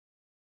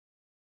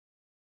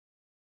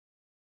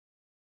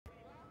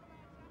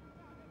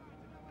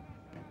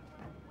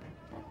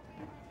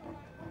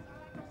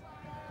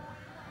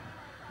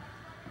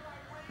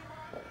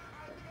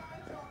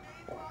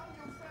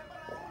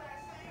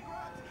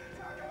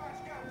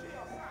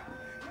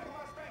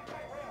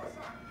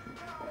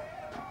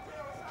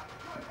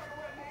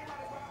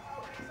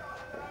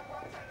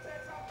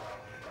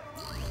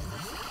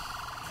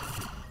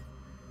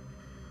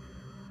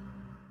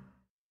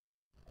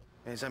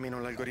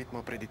Esamino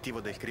l'algoritmo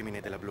predittivo del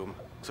crimine della Bloom,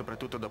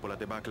 soprattutto dopo la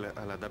debacle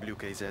alla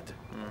WKZ.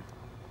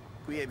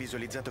 Qui è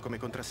visualizzato come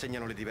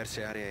contrassegnano le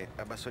diverse aree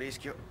a basso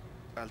rischio,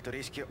 alto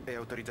rischio e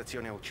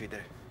autorizzazione a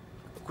uccidere.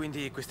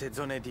 Quindi queste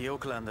zone di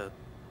Oakland...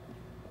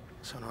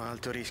 Sono a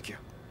alto rischio.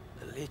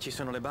 Lì ci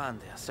sono le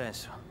bande, ha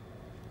senso.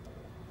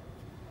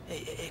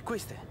 E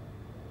queste?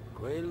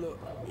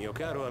 Quello, mio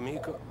caro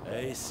amico, è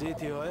il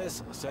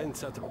CTOS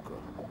senza trucco.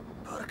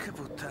 Porca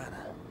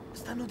puttana.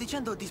 Stanno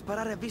dicendo di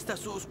sparare a vista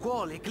su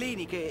scuole,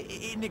 cliniche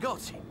e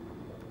negozi.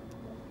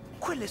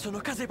 Quelle sono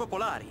case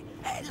popolari.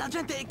 È la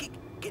gente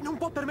che non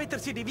può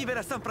permettersi di vivere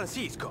a San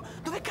Francisco.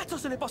 Dove cazzo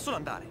se ne possono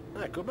andare?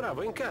 Ecco,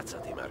 bravo,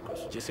 incazzati,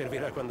 Marcos. Ci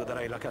servirà quando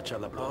darai la caccia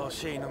alla Bloom. Oh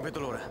sì, non vedo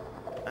l'ora.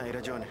 Hai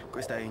ragione,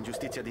 questa è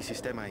ingiustizia di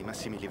sistema ai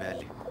massimi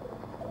livelli.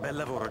 Bel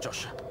lavoro,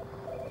 Josh.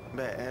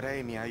 Beh,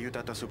 Ray mi ha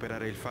aiutato a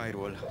superare il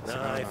firewall.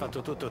 No, hai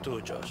fatto tutto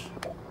tu, Josh.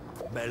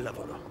 Bel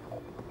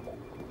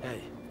lavoro.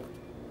 Ehi,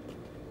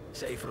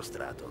 sei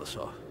frustrato, lo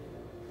so.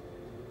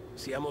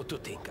 Siamo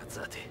tutti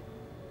incazzati.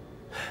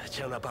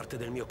 C'è una parte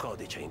del mio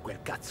codice in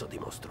quel cazzo di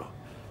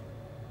mostro.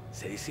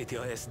 Se il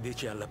CTOS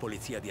dice alla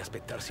polizia di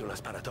aspettarsi una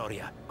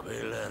sparatoria,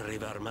 quella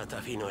arriva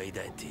armata fino ai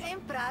denti.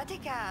 In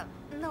pratica,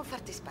 non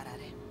farti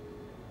sparare.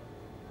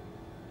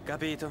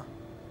 Capito.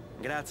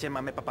 Grazie,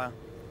 mamma e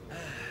papà.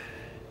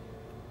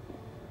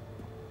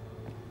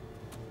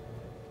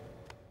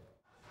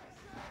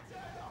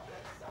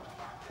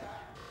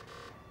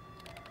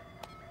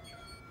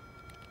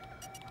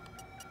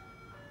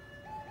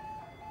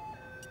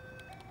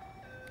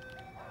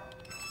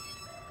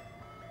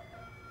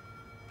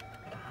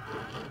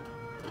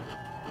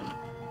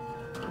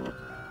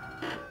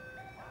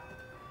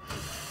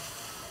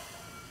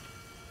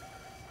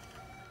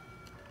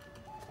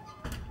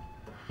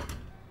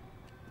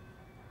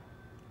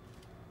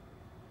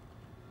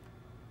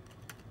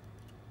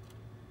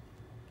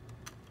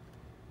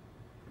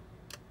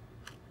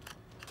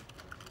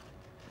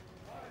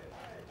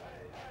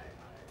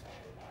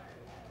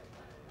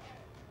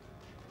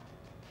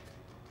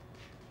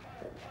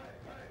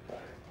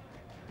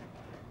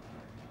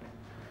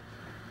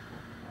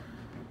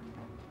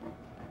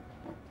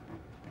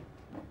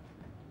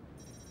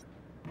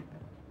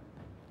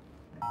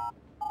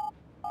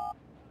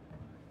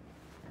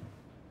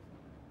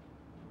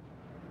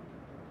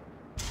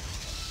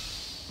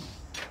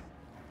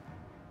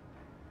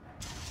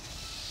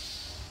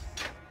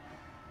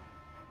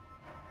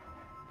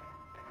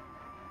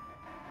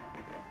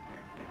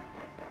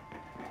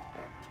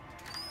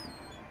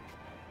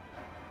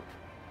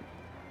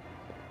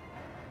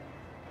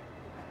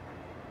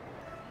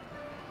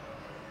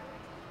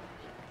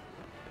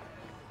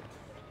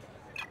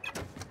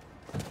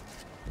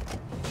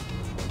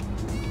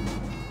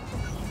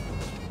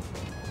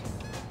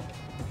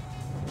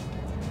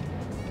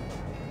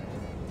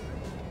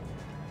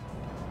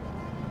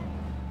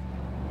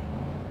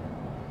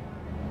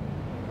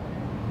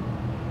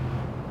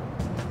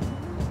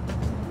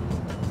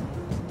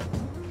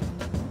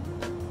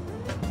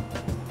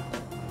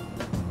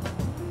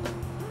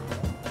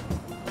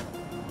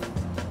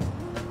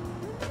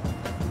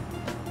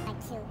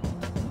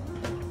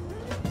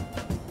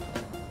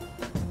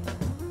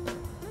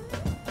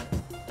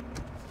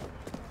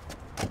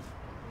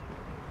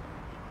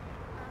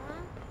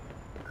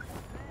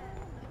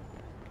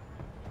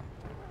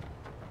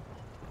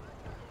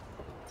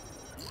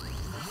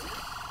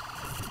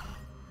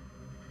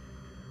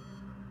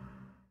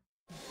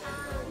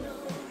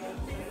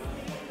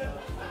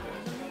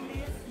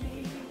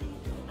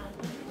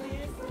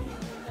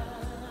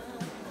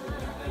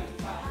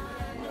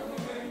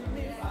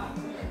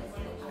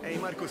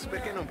 Marcus,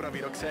 perché non provi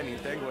Roxanne,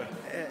 il Tanguer?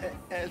 È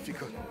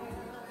elfico.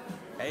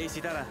 Ehi,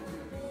 Sitara.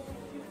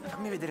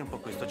 Fammi vedere un po'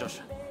 questo,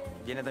 Josh.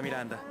 Viene da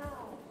Miranda.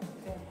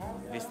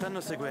 Vi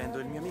stanno seguendo,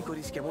 il mio amico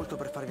rischia molto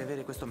per farvi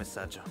avere questo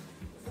messaggio.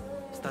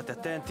 State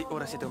attenti,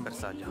 ora siete un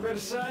bersaglio.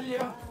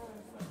 Bersaglio?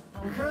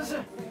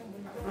 Cosa?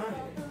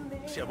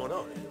 Siamo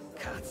noi.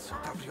 Cazzo,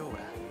 proprio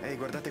ora. Ehi,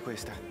 guardate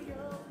questa.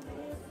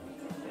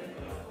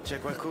 C'è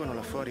qualcuno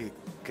là fuori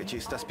che ci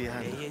sta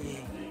spiando.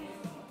 Ehi.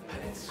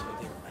 Pezzo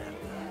di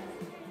merda.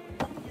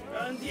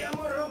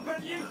 Andiamo a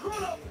rompergli il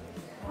culo!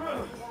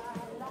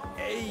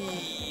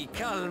 Ehi,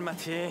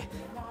 calmati.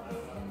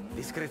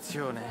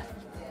 Discrezione.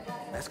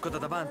 Esco da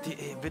davanti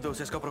e vedo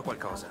se scopro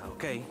qualcosa,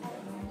 ok?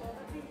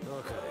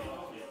 Ok.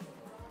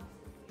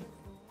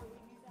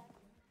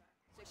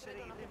 Se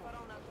credono che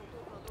farò un altro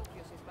turno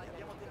doppio se sbaglio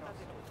abbiamo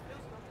tentato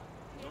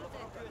noi. Non lo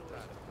farò più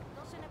entrare.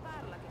 Non se ne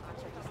parla che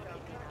faccia gli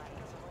straordinari.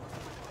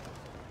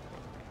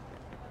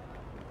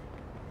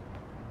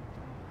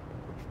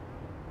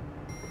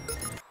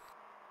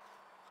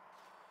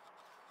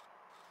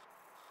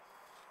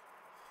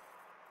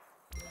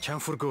 C'è un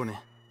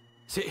furgone.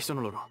 Sì, sono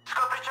loro.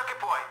 Scopri ciò che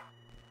puoi.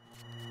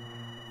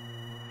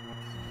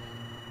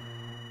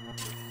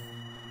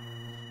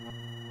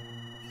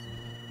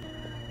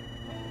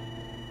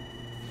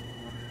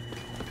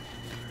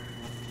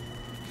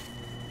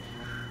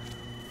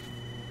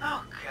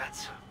 Oh,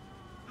 cazzo.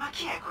 Ma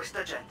chi è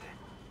questa gente?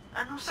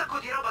 Hanno un sacco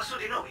di roba su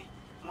di noi.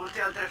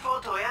 molte altre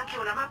foto e anche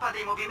una mappa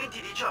dei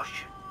movimenti di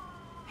Josh.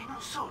 E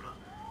non solo.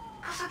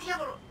 Cosa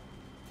diavolo?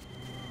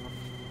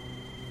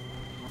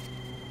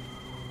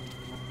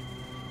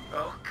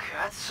 Oh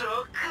cazzo,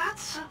 oh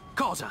cazzo!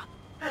 Cosa?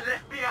 È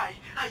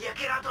l'FBI! Hai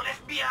hackerato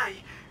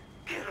l'FBI!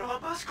 Che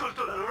roba,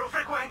 ascolto la loro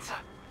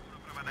frequenza!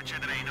 Prova ad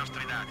accedere ai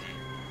nostri dati.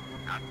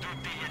 A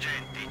tutti gli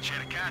agenti,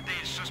 cercate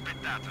il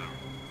sospettato.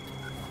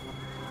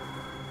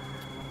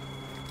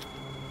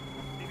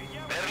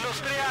 Per lo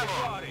striamo!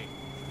 Fuori!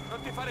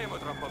 Non ti faremo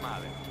troppo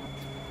male.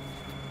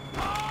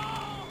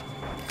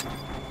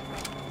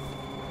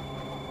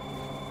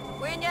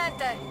 Qui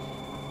niente.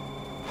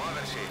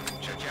 Muoversi,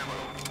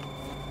 cerchiamolo.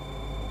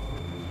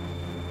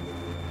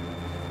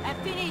 È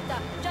finita.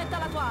 Getta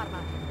la tua arma.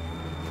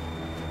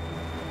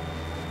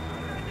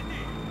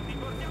 Ti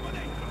portiamo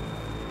dentro!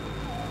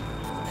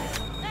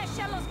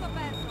 Esci allo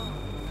scoperto.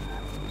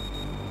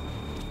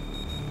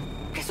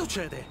 Che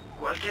succede?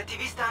 Qualche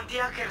attivista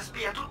anti-hacker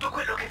spia tutto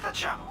quello che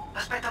facciamo.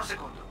 Aspetta un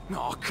secondo.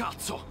 No,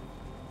 cazzo!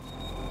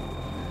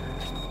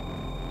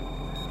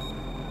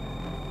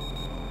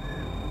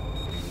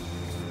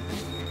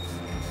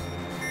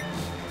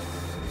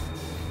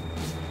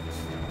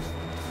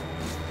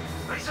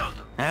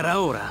 Risolto. Era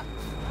ora.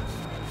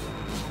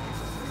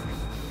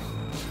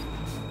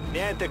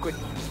 Niente qui.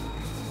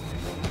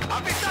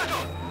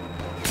 Avvistato!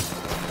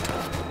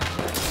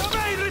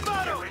 Dov'è il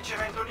riparo? Stiamo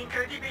ricevendo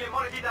un'incredibile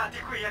mole di dati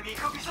qui,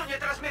 amico. Bisogna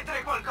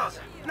trasmettere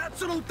qualcosa.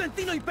 Sono un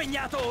tantino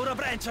impegnato ora,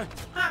 Branch.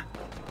 Ah,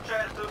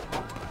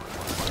 certo.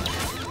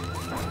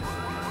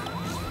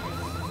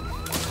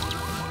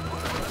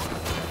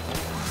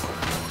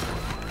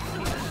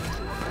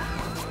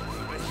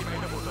 Avresti mai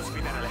dovuto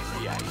sfidare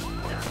l'FBI.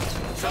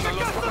 Dove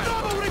cazzo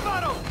trovo un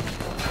riparo?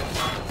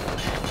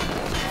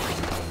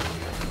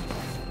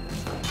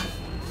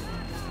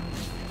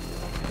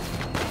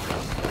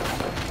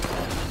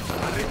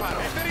 Al riparo!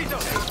 È ferito!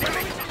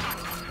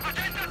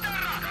 Agente a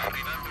terra!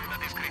 Arrivando una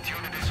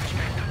descrizione del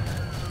sospetto.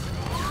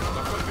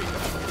 L'ho colpito!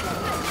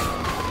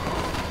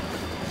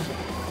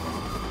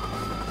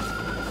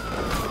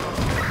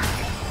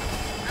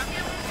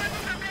 Abbiamo avuto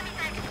problemi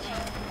tecnici.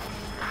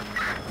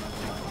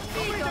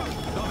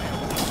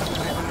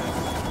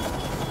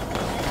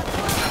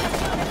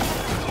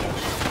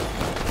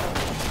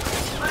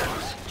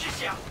 Marcus, ci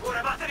siamo.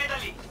 Ora vattene da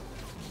lì.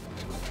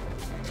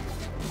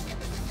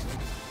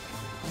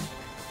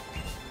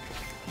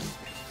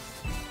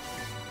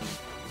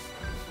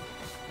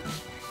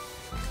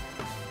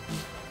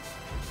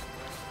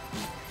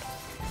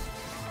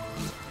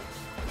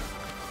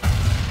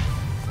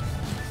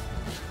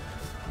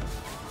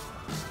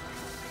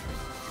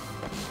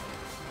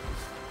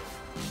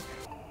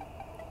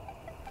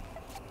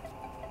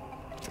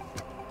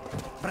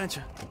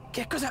 Branch,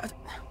 che cosa...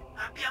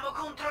 Abbiamo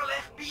contro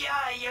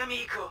l'FBI,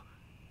 amico.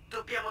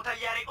 Dobbiamo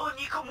tagliare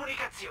ogni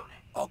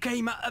comunicazione. Ok,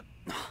 ma...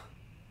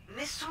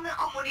 Nessuna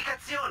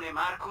comunicazione,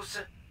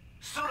 Marcus.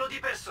 Solo di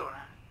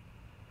persona.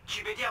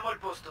 Ci vediamo al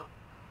posto.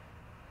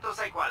 Tu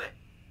sai quale?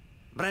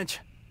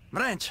 Branch,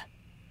 Branch!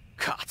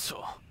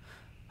 Cazzo!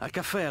 Al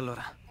caffè,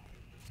 allora.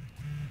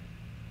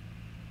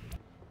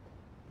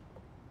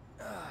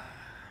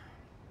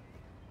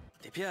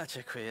 Ti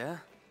piace qui, eh?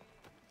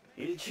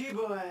 Il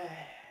cibo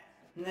è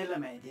nella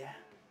media.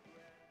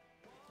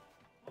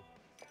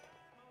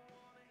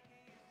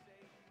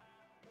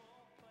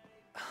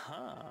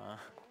 Ah.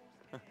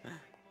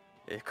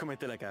 E come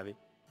te la cavi?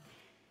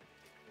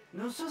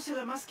 Non so se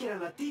la maschera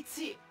la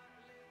tizi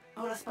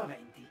o la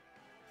spaventi.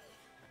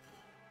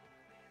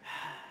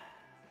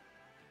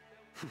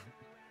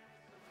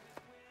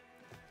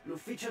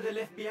 L'ufficio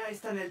dell'FBI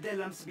sta nel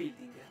Dellams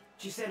Building.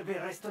 Ci serve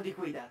il resto di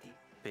quei dati.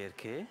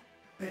 Perché?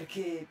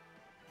 Perché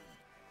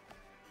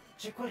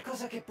c'è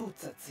qualcosa che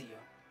puzza, zio.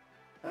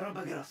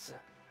 Roba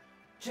grossa.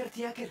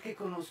 Certi hacker che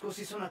conosco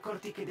si sono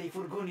accorti che dei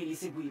furgoni li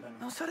seguivano.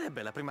 Non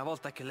sarebbe la prima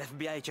volta che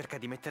l'FBI cerca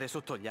di mettere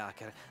sotto gli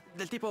hacker.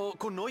 Del tipo,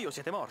 con noi o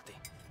siete morti.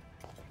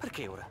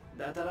 Perché ora?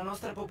 Data la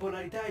nostra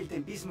popolarità, il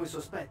tempismo è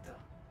sospetto.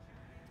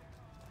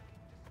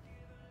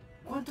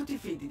 Quanto ti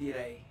fidi,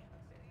 direi?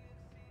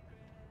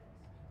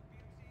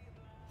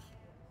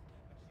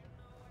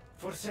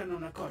 Forse hanno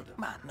un accordo.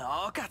 Ma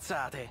no,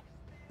 cazzate!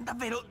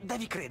 Davvero,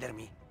 devi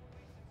credermi.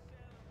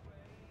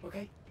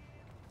 Ok.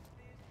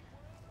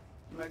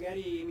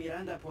 Magari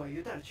Miranda può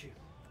aiutarci.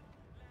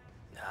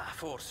 Ah,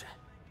 forse.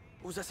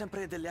 Usa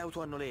sempre delle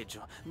auto a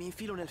noleggio. Mi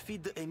infilo nel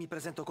feed e mi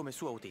presento come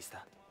suo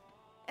autista.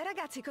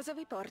 Ragazzi, cosa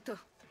vi porto?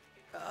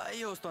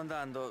 Io sto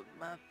andando,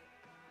 ma...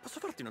 Posso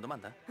farti una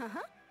domanda?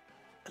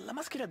 La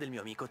maschera del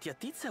mio amico ti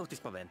attizza o ti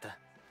spaventa?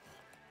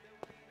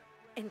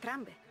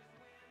 Entrambe.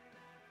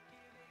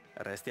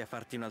 Resti a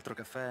farti un altro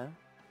caffè?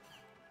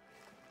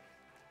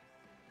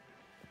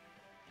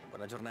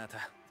 Buona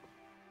giornata.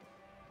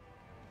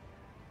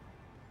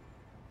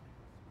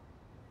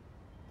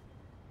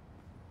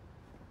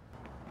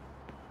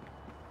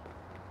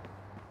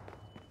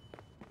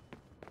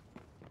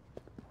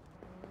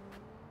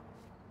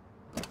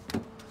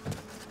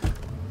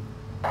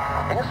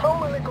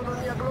 Insomma,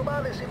 l'economia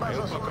globale si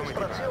basa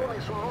sull'estrazione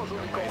e sull'uso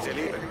di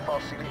combustibili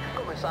fossili,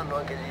 come sanno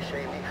anche gli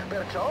scemi.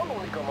 Perciò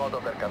l'unico modo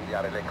per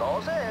cambiare le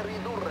cose è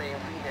ridurre e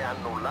infine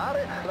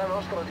annullare la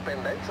nostra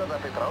dipendenza da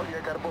petrolio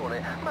e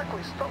carbone. Ma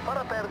questo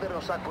farà perdere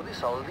un sacco di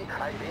soldi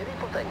ai veri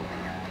potenti.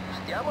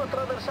 Stiamo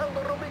attraversando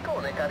il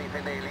Rubicone, cari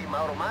fedeli,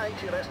 ma ormai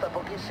ci resta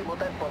pochissimo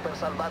tempo per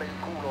salvare il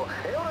culo.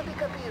 È ora di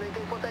capire che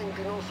i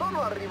potenti non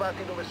sono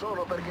arrivati dove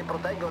sono perché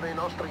proteggono i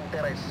nostri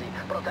interessi,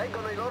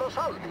 proteggono i loro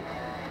soldi.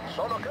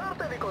 Sono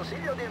Kurt e vi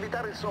consiglio di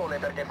evitare il sole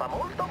perché fa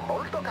molto,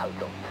 molto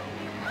caldo.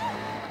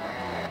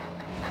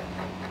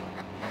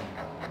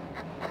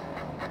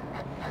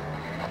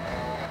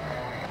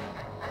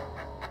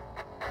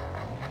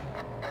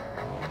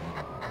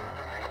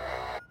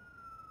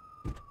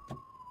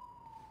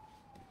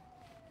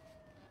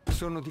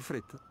 Sono di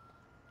fretta.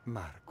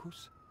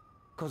 Marcus?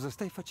 Cosa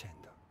stai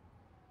facendo?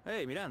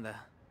 Ehi,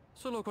 Miranda.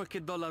 Solo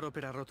qualche dollaro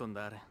per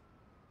arrotondare.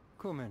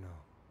 Come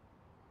no?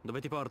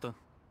 Dove ti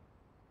porto?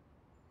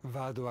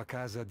 Vado a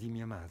casa di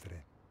mia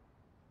madre.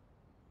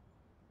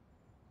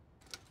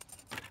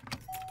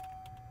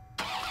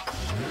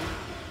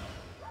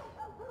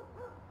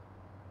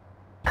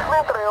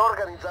 Mentre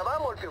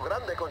organizzavamo il più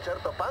grande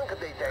concerto punk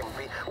dei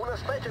tempi, una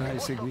specie di... Hai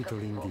seguito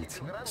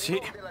l'indizi? Sì,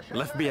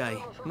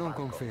 l'FBI. Non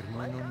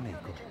confermo e non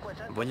nego.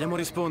 Vogliamo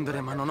rispondere,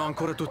 ma non ho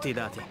ancora tutti i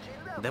dati.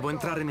 Devo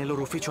entrare nel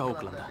loro ufficio a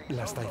Oakland.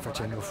 La stai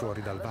facendo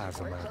fuori dal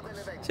vaso,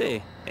 Marcus.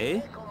 Sì,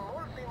 e?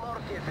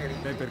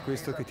 È per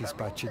questo che ti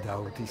spacci da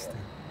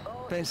autista?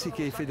 Pensi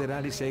che i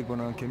federali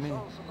seguono anche me?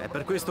 È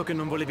per questo che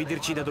non volevi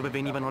dirci da dove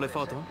venivano le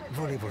foto?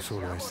 Volevo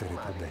solo essere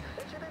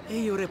prudente. E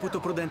io reputo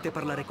prudente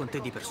parlare con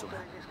te di persona.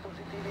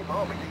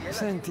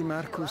 Senti,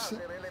 Marcus,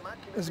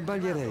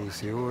 sbaglierei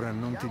se ora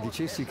non ti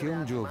dicessi che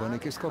un giovane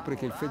che scopre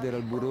che il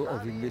Federal Bureau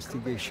of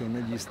Investigation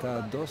gli sta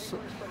addosso,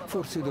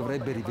 forse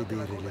dovrebbe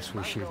rivedere le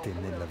sue scelte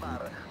nella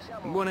vita.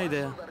 Buona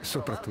idea.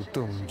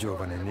 Soprattutto un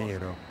giovane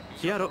nero.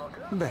 Chiaro?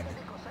 Bene,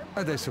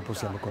 adesso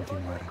possiamo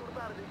continuare.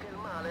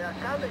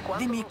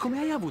 Dimmi, come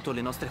hai avuto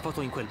le nostre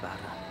foto in quel bar?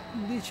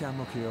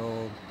 Diciamo che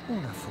ho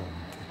una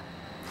fonte.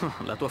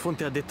 La tua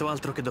fonte ha detto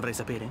altro che dovrei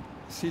sapere?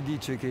 Si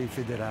dice che i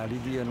federali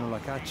diano la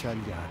caccia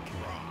agli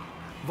hacker.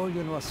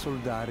 Vogliono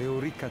assoldare o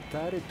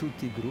ricattare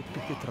tutti i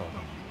gruppi che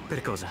trovano.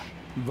 Per cosa?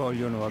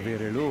 Vogliono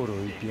avere loro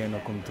il pieno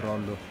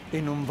controllo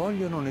e non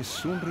vogliono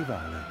nessun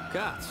rivale.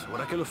 Cazzo,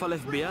 ora che lo fa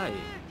l'FBI,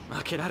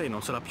 hackerare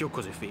non sarà più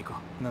così figo.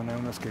 Non è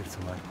uno scherzo,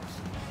 Marcus.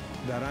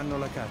 Daranno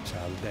la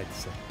caccia al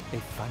terza e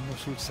fanno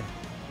sul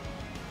serio.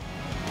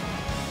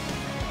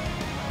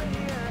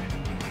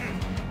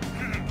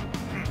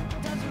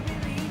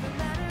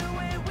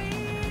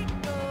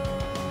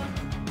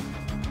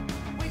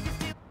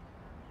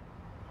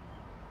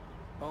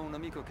 Ho un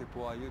amico che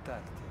può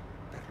aiutarti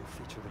per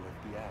l'ufficio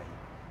dell'FBI,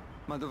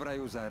 ma dovrai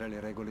usare le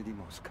regole di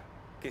Mosca.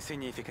 Che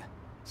significa?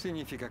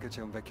 Significa che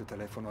c'è un vecchio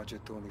telefono a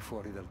gettoni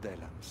fuori dal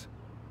Delams.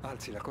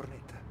 Alzi la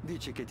cornetta,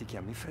 dici che ti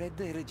chiami Fred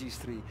e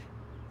registri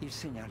il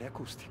segnale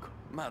acustico.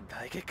 Ma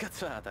dai, che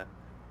cazzata!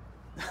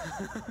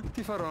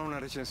 Ti farò una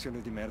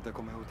recensione di merda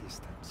come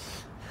autista.